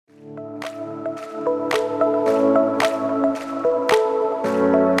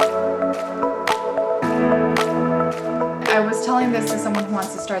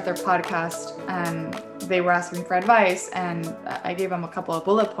start their podcast and they were asking for advice, and I gave them a couple of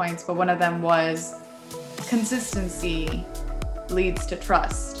bullet points, but one of them was consistency leads to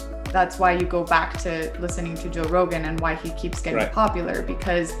trust. That's why you go back to listening to Joe Rogan and why he keeps getting popular,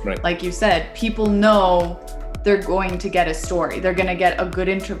 because like you said, people know they're going to get a story. They're going to get a good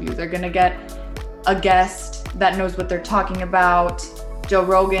interview. They're going to get a guest that knows what they're talking about. Joe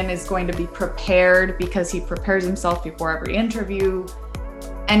Rogan is going to be prepared because he prepares himself before every interview.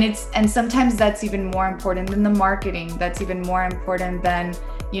 And sometimes that's even more important than the marketing. That's even more important than,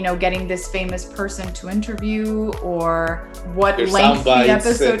 getting this famous person to interview or what Your length the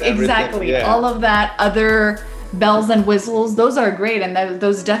episode. Exactly. Yeah. All of that other bells and whistles, those are great, and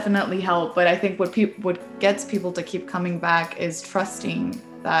those definitely help. But I think what gets people to keep coming back is trusting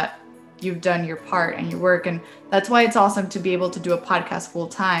that you've done your part and your work. And that's why it's awesome to be able to do a podcast full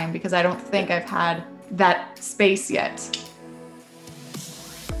time, because I don't think I've had that space yet.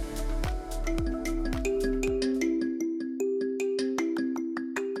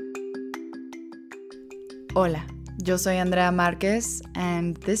 Hola, yo soy Andrea Marquez,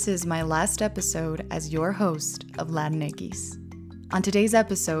 and this is my last episode as your host of Latinx. On today's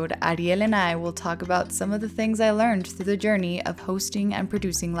episode, Ariel and I will talk about some of the things I learned through the journey of hosting and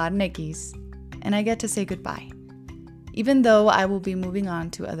producing Latinx, and I get to say goodbye. Even though I will be moving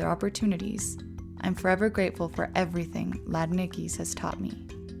on to other opportunities, I'm forever grateful for everything Latinx has taught me.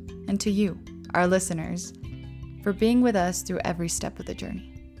 And to you, our listeners, for being with us through every step of the journey.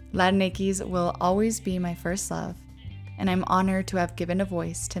 Latinx will always be my first love, and I'm honored to have given a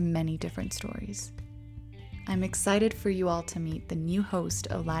voice to many different stories. I'm excited for you all to meet the new host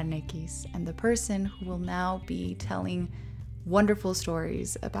of Latinx and the person who will now be telling wonderful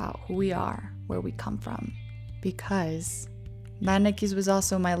stories about who we are, where we come from, because Latinx was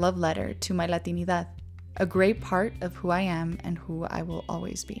also my love letter to my Latinidad, a great part of who I am and who I will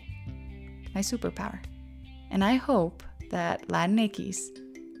always be, my superpower. And I hope that Latinx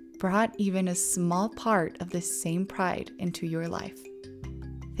brought even a small part of this same pride into your life.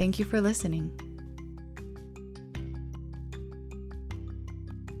 Thank you for listening.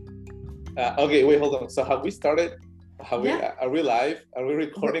 Okay, wait, hold on. So have we started? Are we live? Are we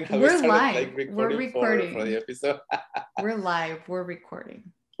recording? We're live. We're recording for the episode. We're live. We're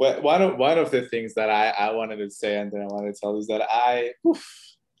recording. Well, one of the things that I wanted to say and then I wanted to tell is that I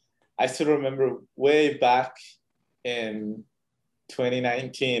still remember way back in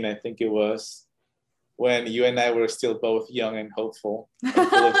 2019, I think it was, when you and I were still both young and hopeful and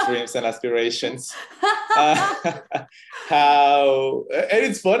full of dreams and aspirations. And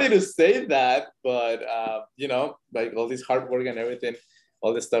it's funny to say that, but like all this hard work and everything,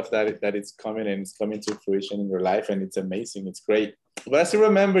 all the stuff that it's coming and it's coming to fruition in your life, and it's amazing, it's great. But I still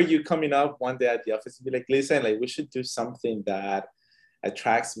remember you coming up one day at the office and be like, listen, like we should do something that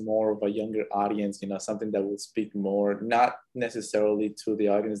attracts more of a younger audience, something that will speak more, not necessarily to the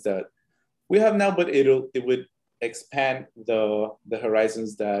audience that we have now, but it would expand the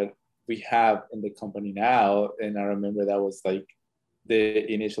horizons that we have in the company now. And I remember that was like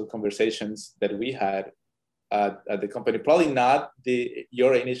the initial conversations that we had at the company. Probably not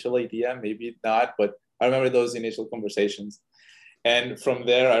your initial idea, maybe not, but I remember those initial conversations. And from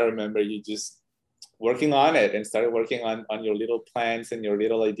there, I remember you just working on it and started working on your little plans and your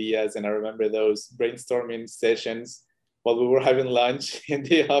little ideas. And I remember those brainstorming sessions while we were having lunch in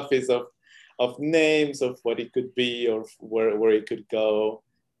the office of names of what it could be or where it could go.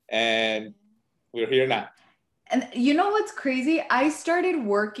 And we're here now. And you know what's crazy? I started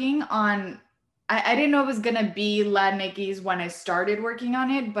working on, I didn't know it was going to be Latinx when I started working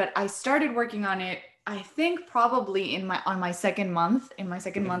on it, but I started working on it, I think probably on my second month at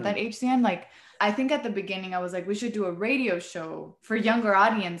HCN. Like, I think at the beginning I was like, we should do a radio show for younger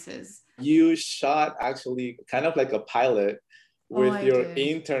audiences. You shot actually kind of like a pilot with your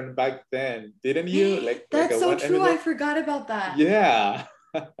intern back then, didn't you? That's so true. I forgot about that. Yeah.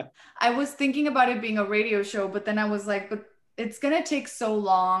 I was thinking about it being a radio show, but then I was like, but it's going to take so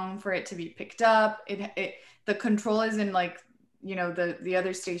long for it to be picked up. The control is in like, the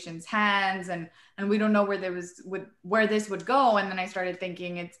other station's hands, and we don't know where this would go. And then I started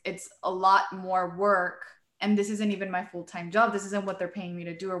thinking it's a lot more work, and this isn't even my full-time job. This isn't what they're paying me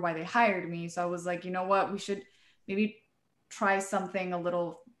to do or why they hired me. So I was like, you know what, we should maybe try something a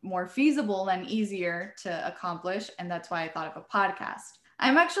little more feasible and easier to accomplish. And that's why I thought of a podcast.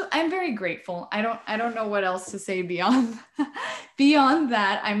 I'm very grateful. I don't know what else to say beyond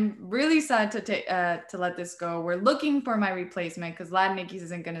that. I'm really sad to let this go. We're looking for my replacement because Latinx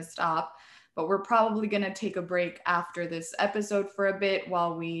isn't going to stop, but we're probably going to take a break after this episode for a bit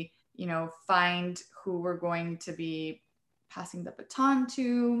while we, find who we're going to be passing the baton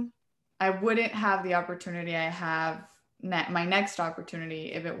to. I wouldn't have the opportunity I have my next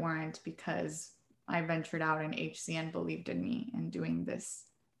opportunity if it weren't because I ventured out and HCN believed in me in doing this.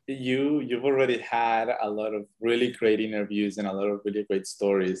 You've already had a lot of really great interviews and a lot of really great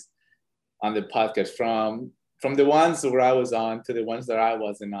stories on the podcast, from the ones where I was on to the ones that I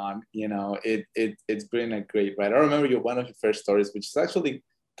wasn't on. You know, it's been a great ride. I remember one of your first stories, which is actually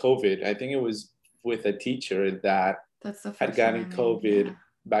COVID. I think it was with a teacher that had gotten COVID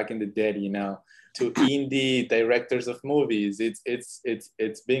back in the day, you know, to indie directors of movies.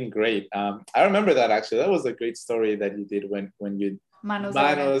 It's been great. I remember that actually. That was a great story that you did when you Manos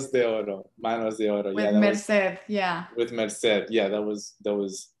de Oro. With Merced, yeah. With Merced, yeah, that was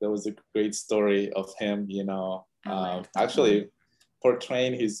a great story of him, you know, actually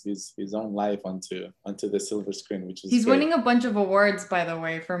portraying his own life onto the silver screen, which is he's great. Winning a bunch of awards, by the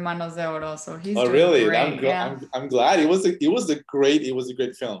way, for Manos de Oro, so he's doing really great. I'm glad. It was a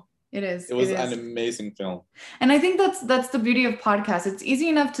great film. It is. It was an amazing film. And I think that's the beauty of podcasts. It's easy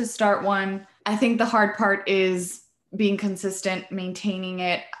enough to start one. I think the hard part is being consistent, maintaining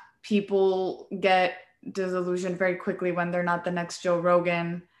it. People get disillusioned very quickly when they're not the next Joe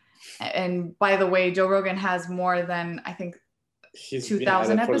Rogan. And by the way, Joe Rogan has more than, I think,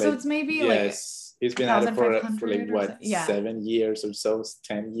 2,000 episodes, maybe? Yes. He's been at it for like, what, 7 years or so,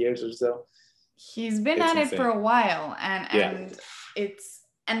 10 years or so? He's been at it for a while. And it's,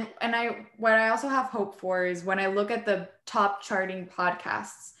 and what I also have hope for is when I look at the top charting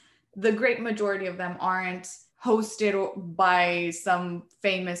podcasts, the great majority of them aren't hosted by some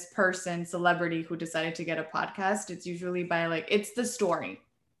famous person, celebrity who decided to get a podcast. It's usually by it's the story,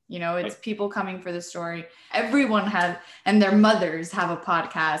 you know, it's people coming for the story. Everyone has, and their mothers have a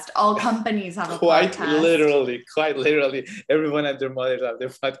podcast. All companies have a podcast. Quite literally, everyone and their mothers have their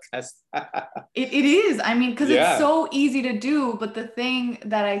podcast. It is. I mean, because it's so easy to do, but the thing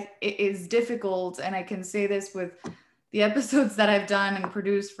that is difficult, and I can say this with the episodes that I've done and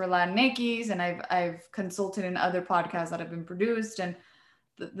produced for Latinx, and I've consulted in other podcasts that have been produced. And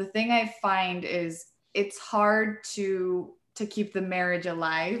the thing I find is it's hard to keep the marriage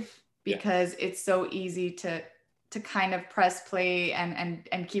alive because it's so easy to kind of press play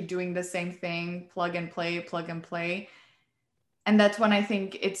and keep doing the same thing, plug and play. And that's when I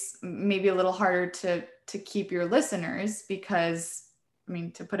think it's maybe a little harder to keep your listeners because, I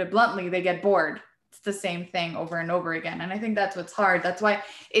mean, to put it bluntly, they get bored. It's the same thing over and over again. And I think that's what's hard. That's why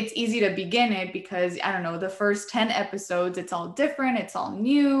it's easy to begin it because, I don't know, the first 10 episodes, it's all different. It's all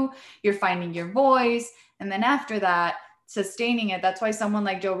new. You're finding your voice. And then after that, sustaining it. That's why someone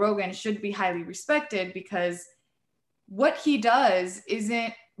like Joe Rogan should be highly respected because what he does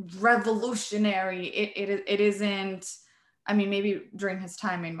isn't revolutionary. It isn't, I mean, maybe during his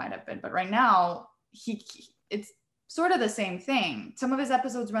time it might have been, but right now it's sort of the same thing. Some of his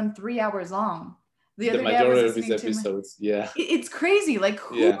episodes run 3 hours long. The majority of his episodes, it's crazy. Like,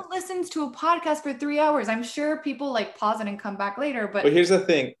 who listens to a podcast for 3 hours? I'm sure people pause it and come back later. But here's the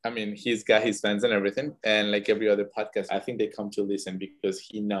thing. I mean, he's got his fans and everything, and like every other podcast, I think they come to listen because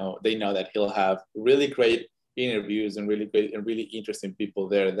they know that he'll have really great interviews and really great and really interesting people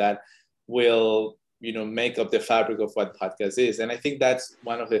there that will, you know, make up the fabric of what podcast is. And I think that's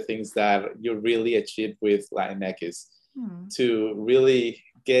one of the things that you really achieved with Latinx to really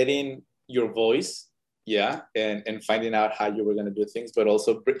getting your voice, and finding out how you were going to do things, but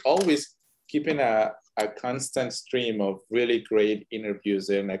also always keeping a constant stream of really great interviews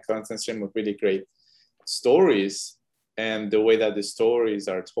and a constant stream of really great stories, and the way that the stories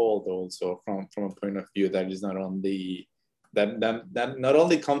are told also from a point of view that is not only that not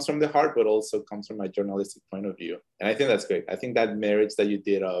only comes from the heart, but also comes from a journalistic point of view. And I think that's great. I think that marriage that you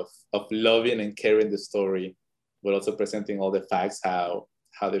did of loving and caring the story, but also presenting all the facts, how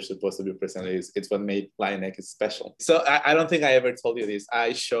they're supposed to be presented, it's what made Latinx special. So I don't think I ever told you this.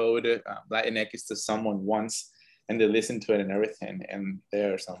 I showed Latinx to someone once, and they listened to it and everything. And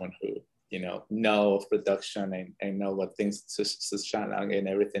they're someone who, you know of production and know what things to and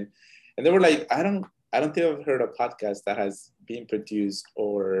everything. And they were like, I don't think I've heard a podcast that has been produced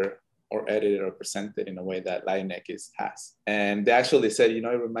or edited or presented in a way that Latinx has. And they actually said, it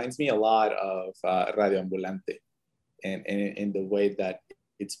reminds me a lot of Radio Ambulante, and in the way that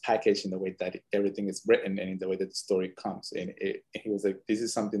it's packaged, in the way that everything is written, and in the way that the story comes. And he was like, this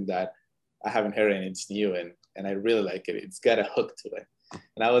is something that I haven't heard, and it's new, and I really like it. It's got a hook to it.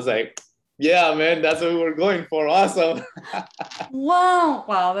 And I was like, yeah, man, that's what we were going for. Awesome.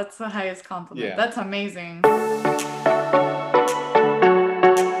 Wow, that's the highest compliment. Yeah. That's amazing. So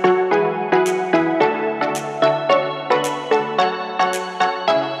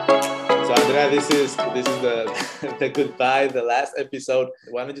Andrea, this this is the the goodbye, the last episode.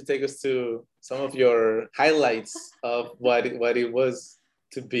 Why don't you take us to some of your highlights of what it was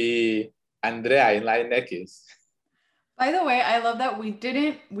to be Andrea in Latin X? By the way, I love that we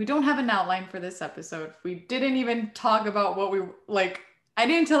don't have an outline for this episode. We didn't even talk about what we like. I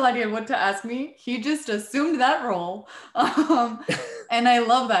didn't tell Ariel what to ask me. He just assumed that role. And I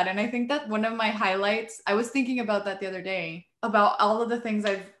love that. And I think that one of my highlights, I was thinking about that the other day, about all of the things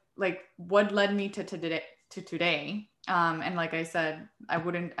what led me to today. And like I said, I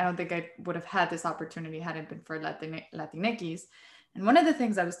don't think I would have had this opportunity had it been for Latinx. And one of the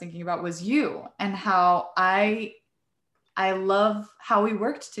things I was thinking about was you and how I love how we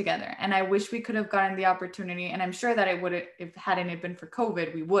worked together, and I wish we could have gotten the opportunity. And I'm sure that if hadn't it been for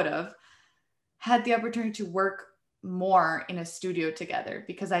COVID, we would have had the opportunity to work more in a studio together,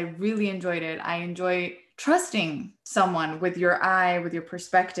 because I really enjoyed it. I enjoy trusting someone with your eye, with your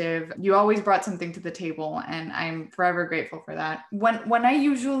perspective. You always brought something to the table, and I'm forever grateful for that. When I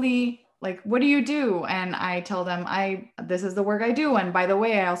usually what do you do? And I tell them, this is the work I do. And by the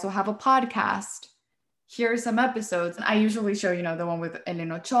way, I also have a podcast. Here are some episodes. I usually show, the one with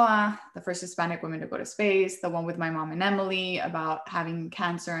Elena Ochoa, the first Hispanic woman to go to space, the one with my mom and Emily about having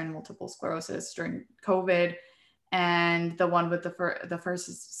cancer and multiple sclerosis during COVID, and the one with the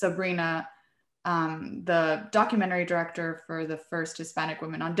first Sabrina, the documentary director for the first Hispanic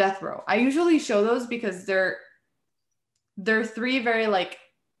woman on death row. I usually show those because they're three very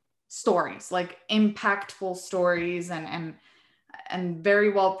stories, impactful stories and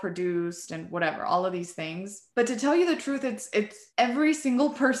very well produced and whatever, all of these things. But to tell you the truth, it's every single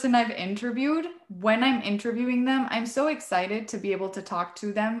person I've interviewed. When I'm interviewing them, I'm so excited to be able to talk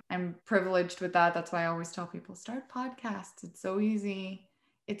to them. I'm privileged with that. That's why I always tell people, start podcasts. It's so easy.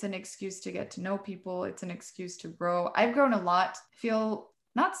 It's an excuse to get to know people. It's an excuse to grow. I've grown a lot. I feel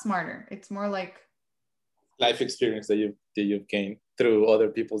not smarter. It's more like life experience that you've gained through other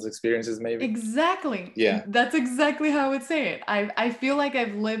people's experiences, maybe. Exactly. Yeah. That's exactly how I would say it. I feel like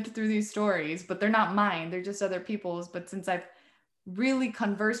I've lived through these stories, but they're not mine. They're just other people's. But since I've really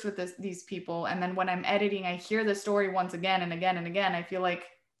conversed with these people, and then when I'm editing, I hear the story once again and again and again, I feel like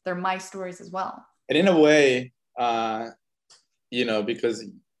they're my stories as well. And in a way, because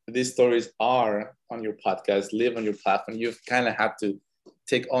these stories are on your podcast, live on your platform, you kind of have to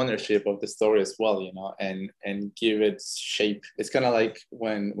take ownership of the story as well, and give it shape. It's kind of like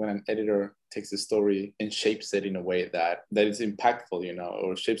when an editor takes a story and shapes it in a way that is impactful,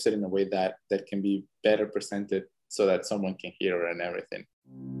 or shapes it in a way that can be better presented so that someone can hear it and everything.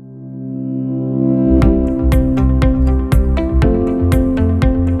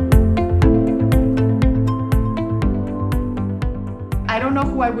 I don't know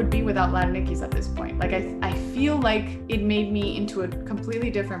who I would be without Latinx at this point. I feel like it made me into a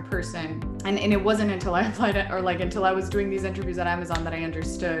completely different person. And it wasn't until I applied it, or until I was doing these interviews at Amazon, that I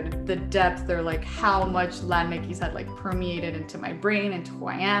understood the depth, or how much Latinx had permeated into my brain, into who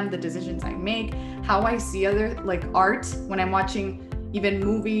I am, the decisions I make, how I see other art, when I'm watching even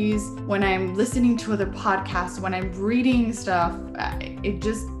movies, when I'm listening to other podcasts, when I'm reading stuff. It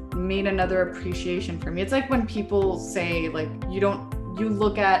just made another appreciation for me. It's like when people say you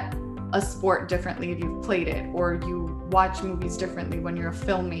look at a sport differently if you've played it, or you watch movies differently when you're a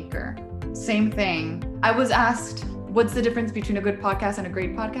filmmaker. Same thing. I was asked, what's the difference between a good podcast and a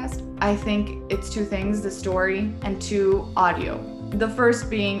great podcast? I think it's two things: the story, and two, audio. The first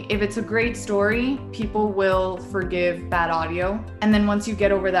being, if it's a great story, people will forgive bad audio. And then once you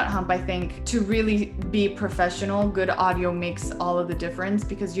get over that hump, I think to really be professional, good audio makes all of the difference,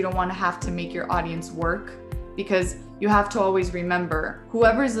 because you don't want to have to make your audience work. Because you have to always remember,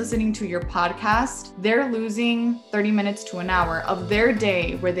 whoever's listening to your podcast, they're losing 30 minutes to an hour of their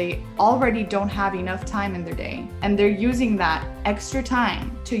day where they already don't have enough time in their day. And they're using that extra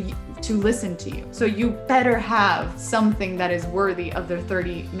time to listen to you. So you better have something that is worthy of their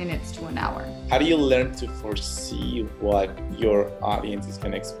 30 minutes to an hour. How do you learn to foresee what your audience is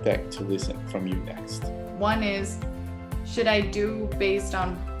going to expect to listen from you next? One is, should I do based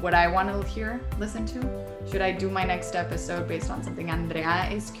on what I want to listen to? Should I do my next episode based on something Andrea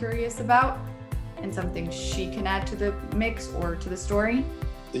is curious about and something she can add to the mix or to the story?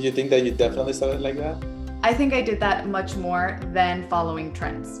 Do you think that you definitely started like that? I think I did that much more than following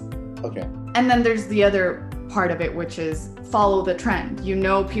trends. Okay. And then there's the other part of it, which is follow the trend.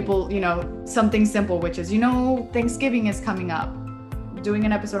 People, something simple, which is, Thanksgiving is coming up. Doing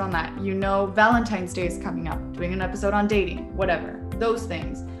an episode on that. Valentine's Day is coming up. Doing an episode on dating, whatever. Those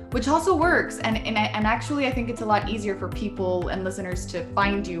things, which also works. And actually, I think it's a lot easier for people and listeners to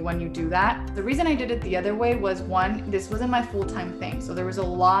find you when you do that. The reason I did it the other way was, one, this wasn't my full-time thing. So there was a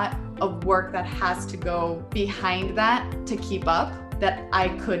lot of work that has to go behind that to keep up that I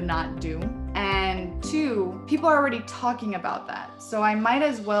could not do. And two, people are already talking about that. So I might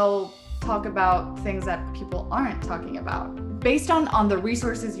as well talk about things that people aren't talking about. Based on the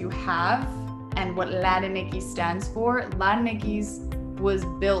resources you have and what Latinx stands for, Latinx was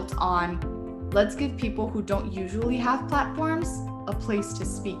built on, let's give people who don't usually have platforms a place to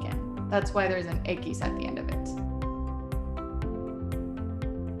speak in. That's why there's an X at the end of it.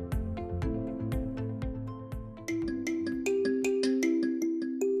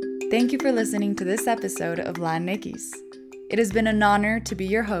 Thank you for listening to this episode of Latinx. It has been an honor to be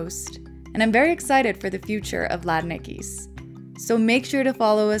your host, and I'm very excited for the future of Latinx. So make sure to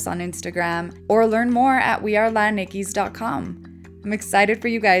follow us on Instagram or learn more at wearelatinx.com. I'm excited for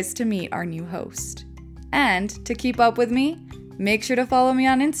you guys to meet our new host. And to keep up with me, make sure to follow me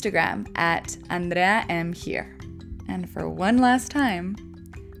on Instagram at Andrea M. Here. And for one last time,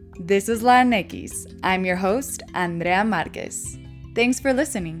 this is Latinx. I'm your host, Andrea Marquez. Thanks for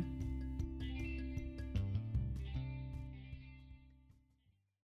listening.